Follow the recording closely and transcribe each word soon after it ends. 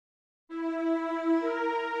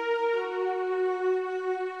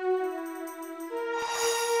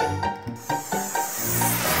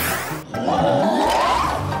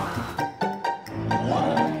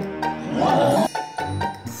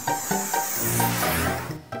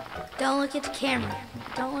Don't look at the camera.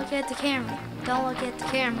 Don't look at the camera. Don't look at the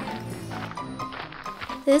camera.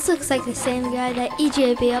 This looks like the same guy that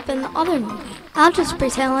EJ beat up in the other movie. I'll just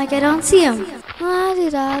pretend like I don't see him.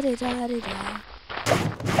 La-di-da-di-da-di-da.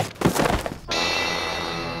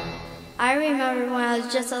 I remember when I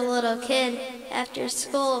was just a little kid, after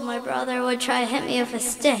school, my brother would try to hit me with a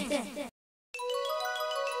stick.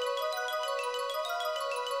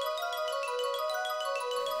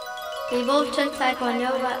 We both took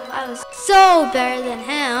taekwondo, but I was so better than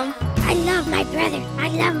him. I love my brother. I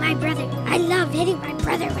love my brother. I love hitting my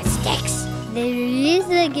brother with sticks. There he is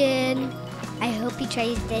again. I hope he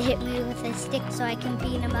tries to hit me with a stick so I can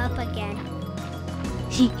beat him up again.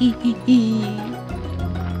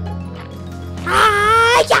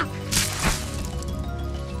 Ah, yeah!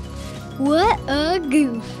 What a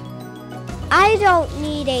goof. I don't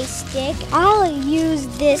need a stick. I'll use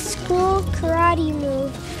this cool karate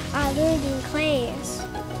move I learned in class.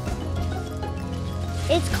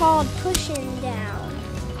 It's called pushing down.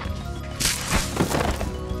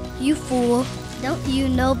 You fool. Don't you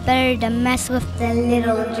know better to mess with the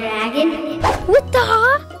little dragon? What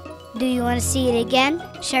the? Do you want to see it again?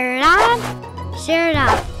 Share it on. Share it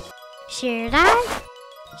off. Share it on.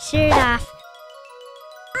 Share it off.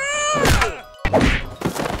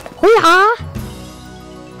 Hoo-yah!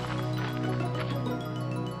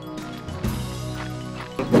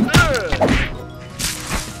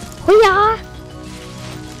 Hoo-yah!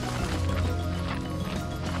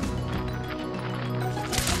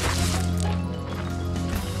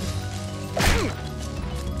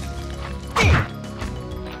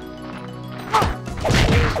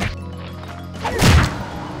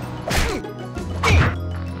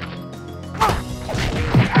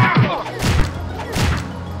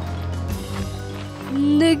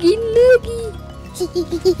 Noogie noogie.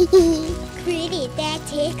 Pretty, that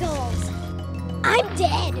tickles. I'm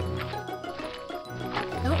dead.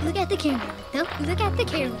 Don't look at the camera. Don't look at the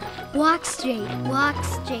camera. Walk straight. Walk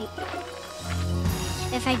straight.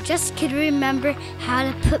 If I just could remember how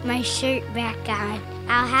to put my shirt back on,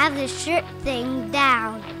 I'll have the shirt thing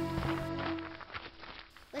down.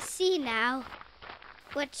 Let's see now.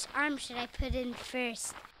 Which arm should I put in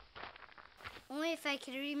first? Only if I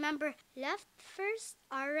could remember left first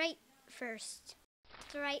or right first.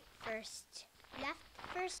 Right first. Left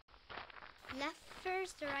first. Left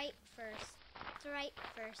first, right first. Right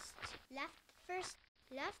first. Left first.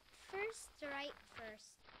 Left first, right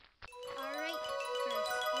first. All right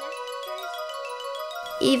first. Left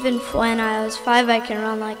first. Even when I was 5, I can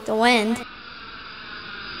run like the wind.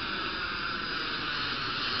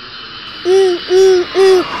 Ooh, ooh,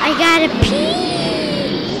 ooh, I gotta pee!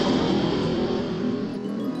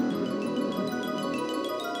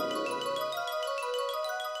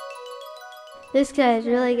 This guy's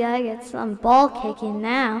really gotta get some ball kicking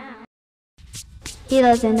now. He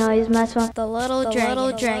doesn't know he's messing with the little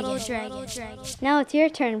dragon. Now it's your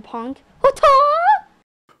turn, punk. Don't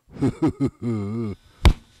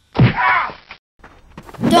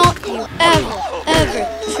you ever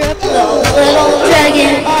trip the little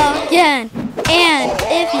dragon again. And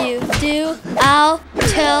if you do, I'll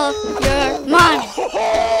tell your mom.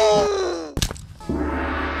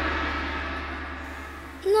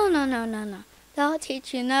 No. That'll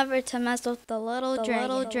teach you never to mess with the little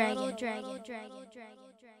dragon.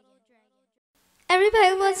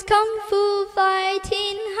 Everybody was kung fu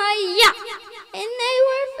fighting, hi-ya! And they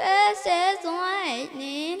were fast as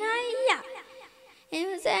lightning, hi-ya! It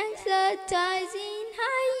was exercising,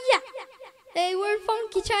 hi-ya! They were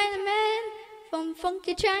funky Chinamen from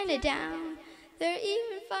funky Chinatown. They're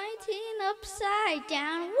even fighting upside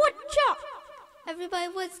down, watcha! Everybody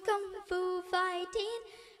was kung fu fighting,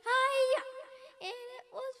 hi-ya! And it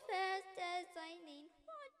was fast as lightning.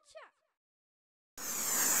 Watch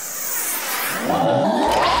out!